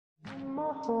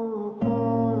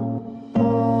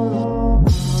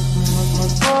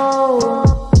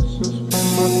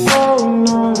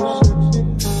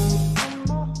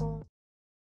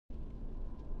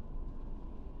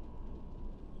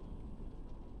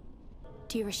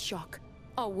Dearest Jacques,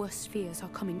 our worst fears are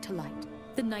coming to light.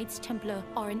 The Knights Templar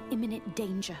are in imminent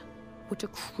danger. What a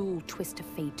cruel twist of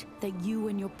fate that you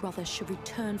and your brother should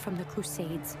return from the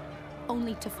Crusades,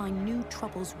 only to find new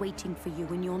troubles waiting for you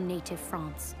in your native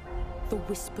France. The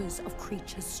whispers of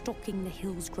creatures stalking the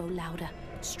hills grow louder.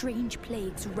 Strange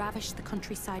plagues ravish the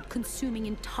countryside, consuming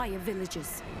entire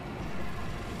villages.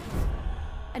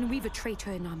 And we've a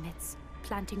traitor in our midst,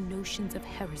 planting notions of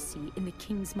heresy in the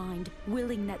king's mind,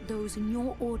 willing that those in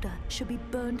your order should be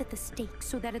burned at the stake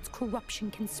so that its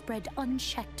corruption can spread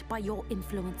unchecked by your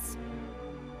influence.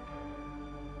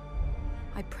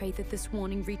 I pray that this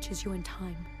warning reaches you in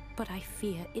time, but I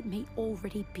fear it may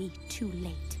already be too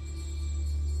late.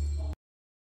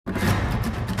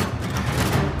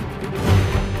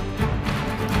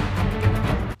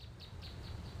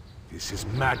 This is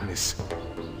madness.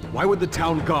 Why would the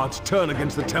town guards turn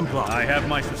against the Templar? I have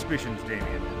my suspicions,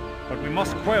 Damien, but we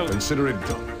must quell... Consider it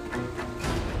done.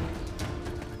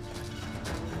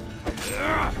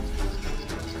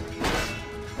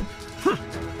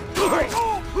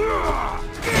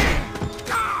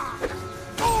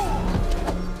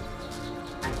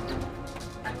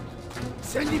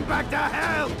 Send him back to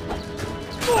hell!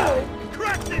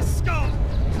 Crack this skull!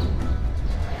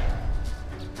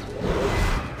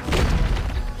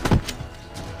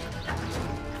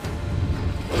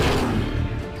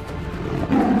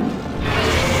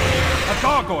 A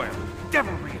gargoyle!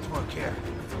 Devilry at work here.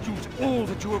 Use all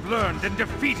that you have learned and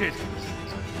defeat it!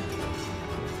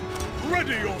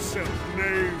 Ready yourself,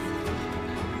 knave!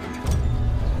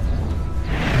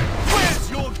 Where's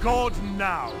your god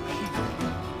now?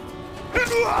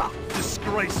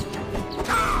 Disgraceful!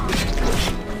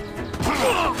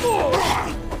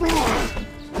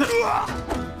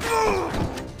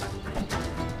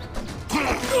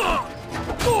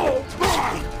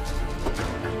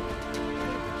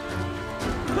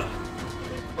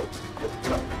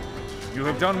 You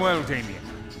have done well, Damien.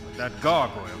 That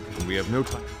gargoyle... We have no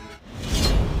time.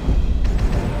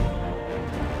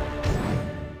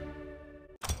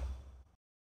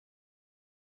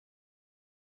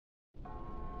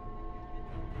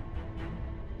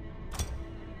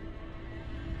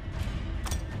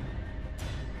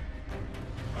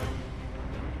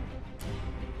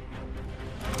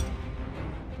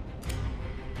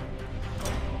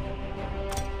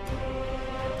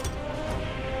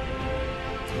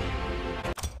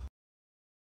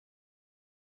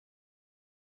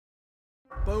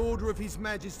 By order of His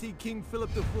Majesty King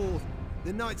Philip IV,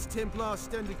 the Knights Templar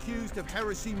stand accused of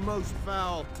heresy most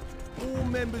foul. All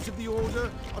members of the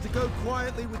order are to go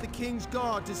quietly with the King's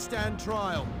Guard to stand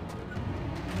trial.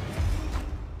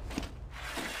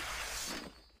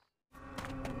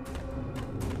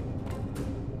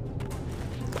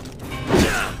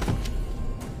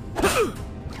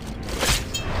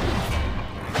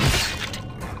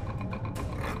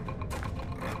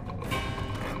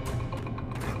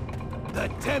 The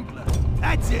Templar!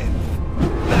 That's him!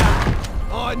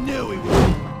 Ah, I knew he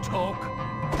would talk!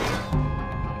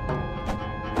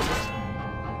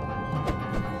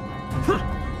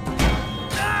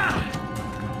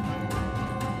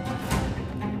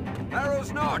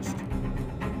 Arrows notched!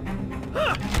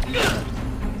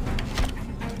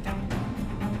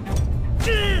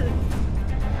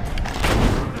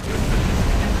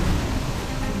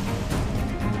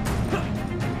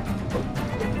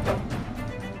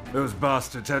 Those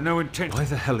bastards have no intent... Why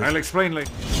the hell is... I'll explain later.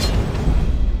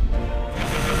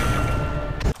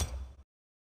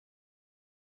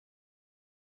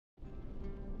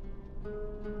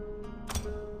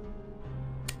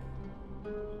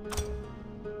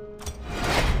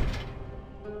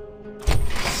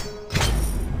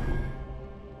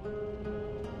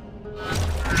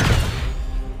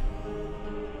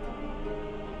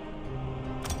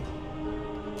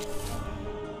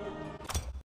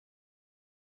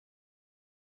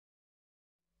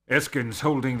 Eskin's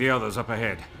holding the others up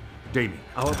ahead. Damien,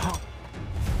 Our part...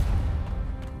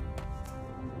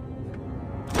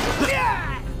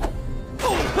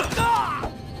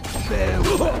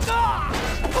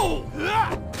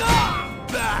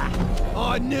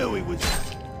 I knew he was...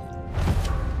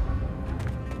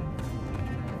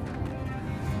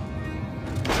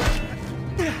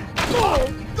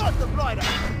 Got the rider!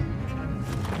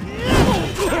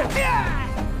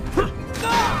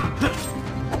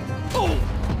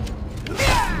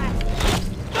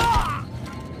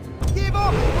 Give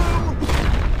up,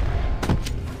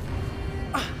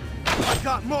 fool! I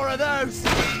got more of those!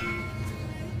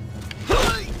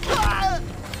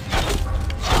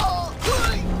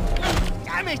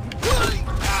 Damn it!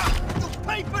 You'll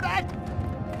pay for that!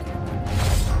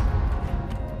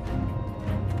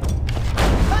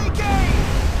 Take it!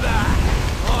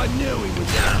 I knew he was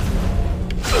there!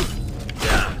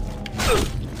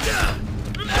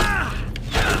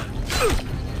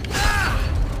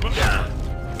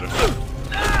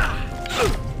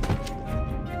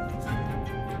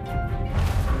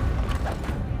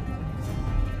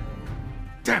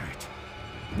 Damn it!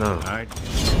 No. I...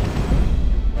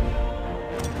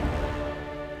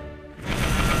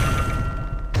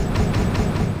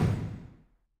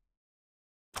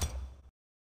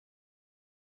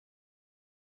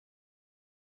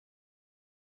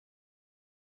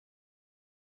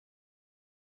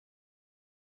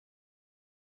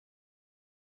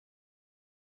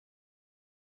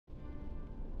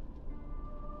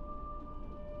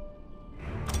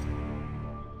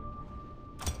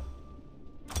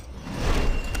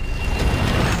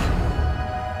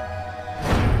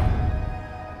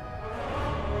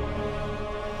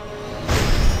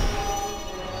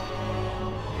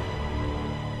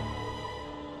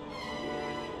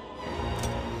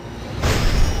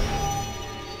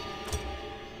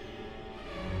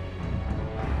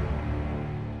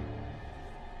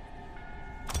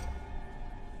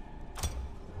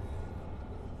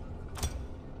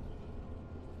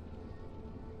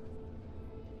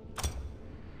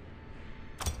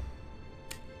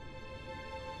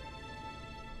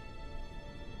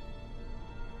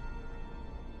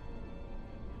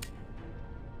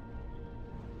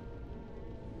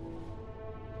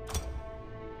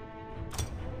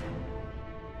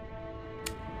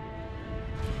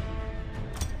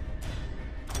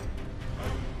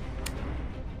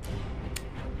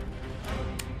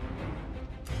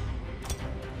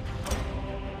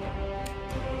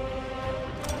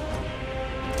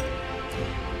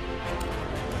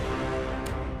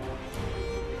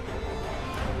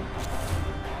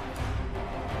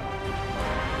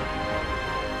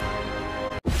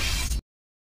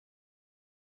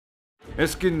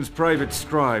 Eskin's private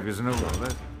scribe is no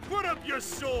other. Put up your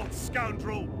sword,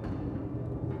 scoundrel!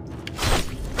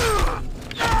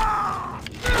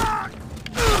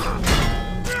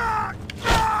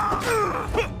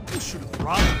 You should have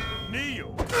run.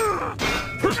 Kneel!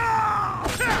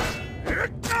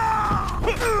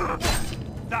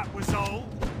 That was all?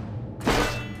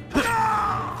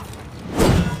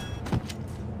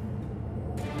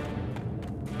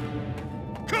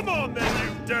 Come on then,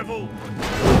 you devil!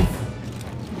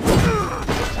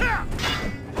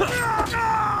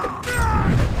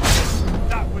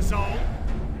 That was all?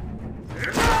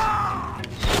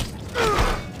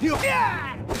 You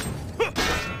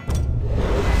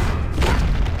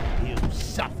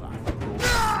suffer.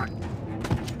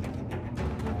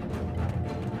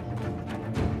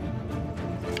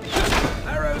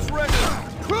 Arrows ready!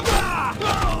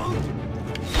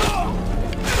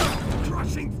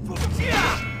 Crushing foot.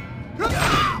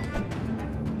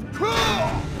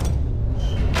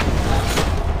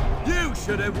 You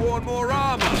should have worn more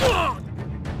armor!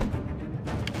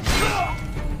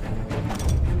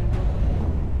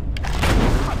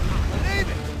 Leave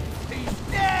it! He's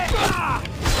dead!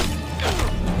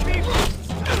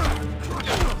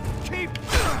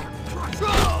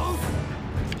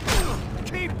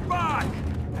 Keep back!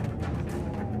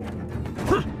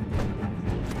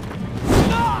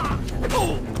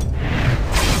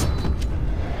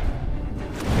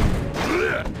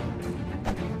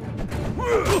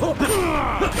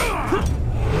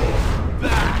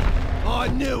 I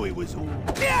knew he was all.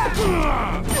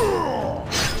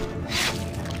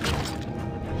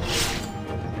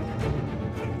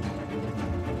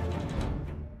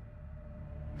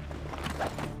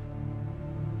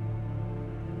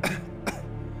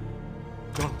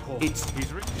 Don't Paul. He's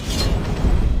rich.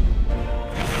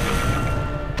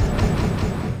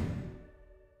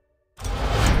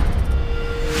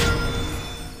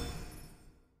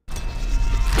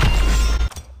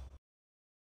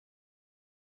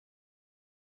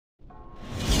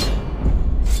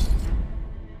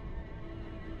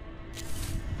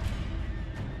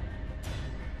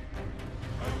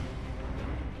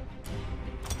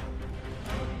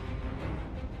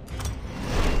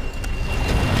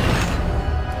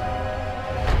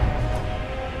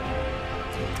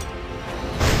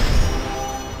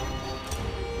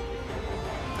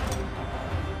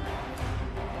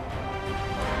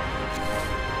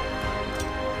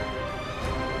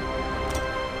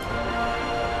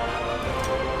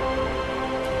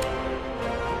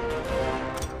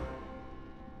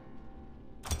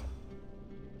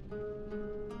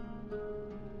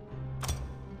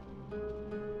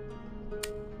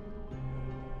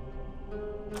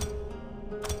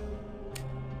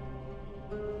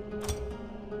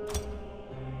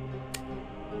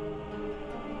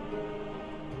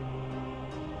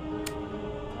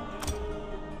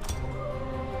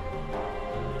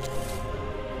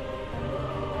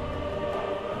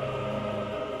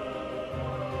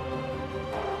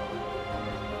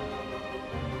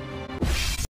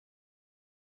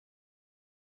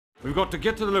 We've got to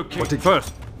get to the location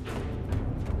first.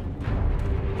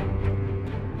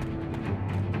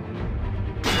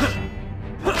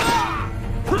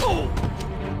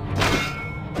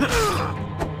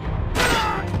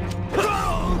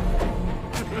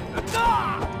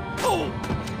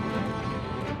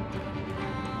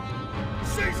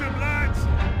 Seize him, lads!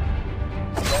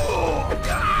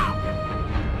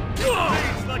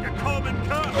 He's like a common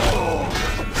cut!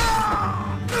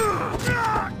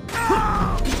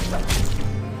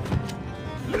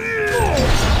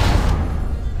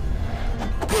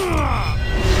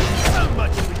 So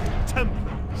much for you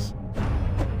Templars!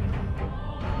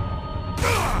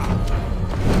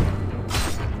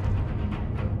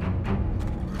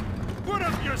 Put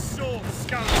up your sword,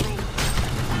 scoundrel!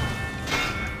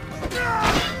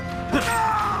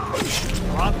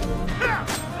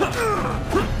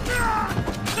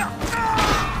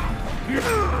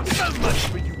 So much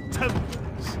for you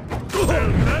Templars!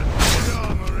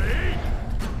 Armory!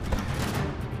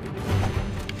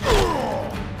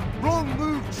 Wrong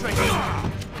move, traitor!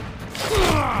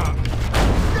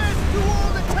 Death to all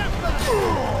the Templars!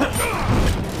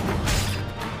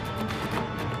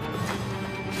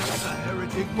 That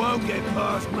heretic won't get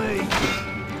past me!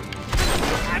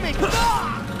 Damn it!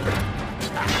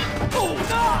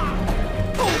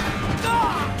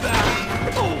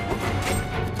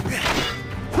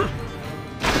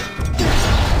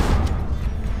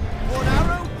 One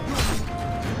arrow?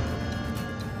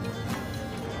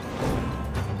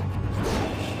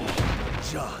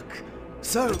 Chuck.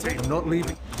 So, I'm not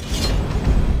leaving.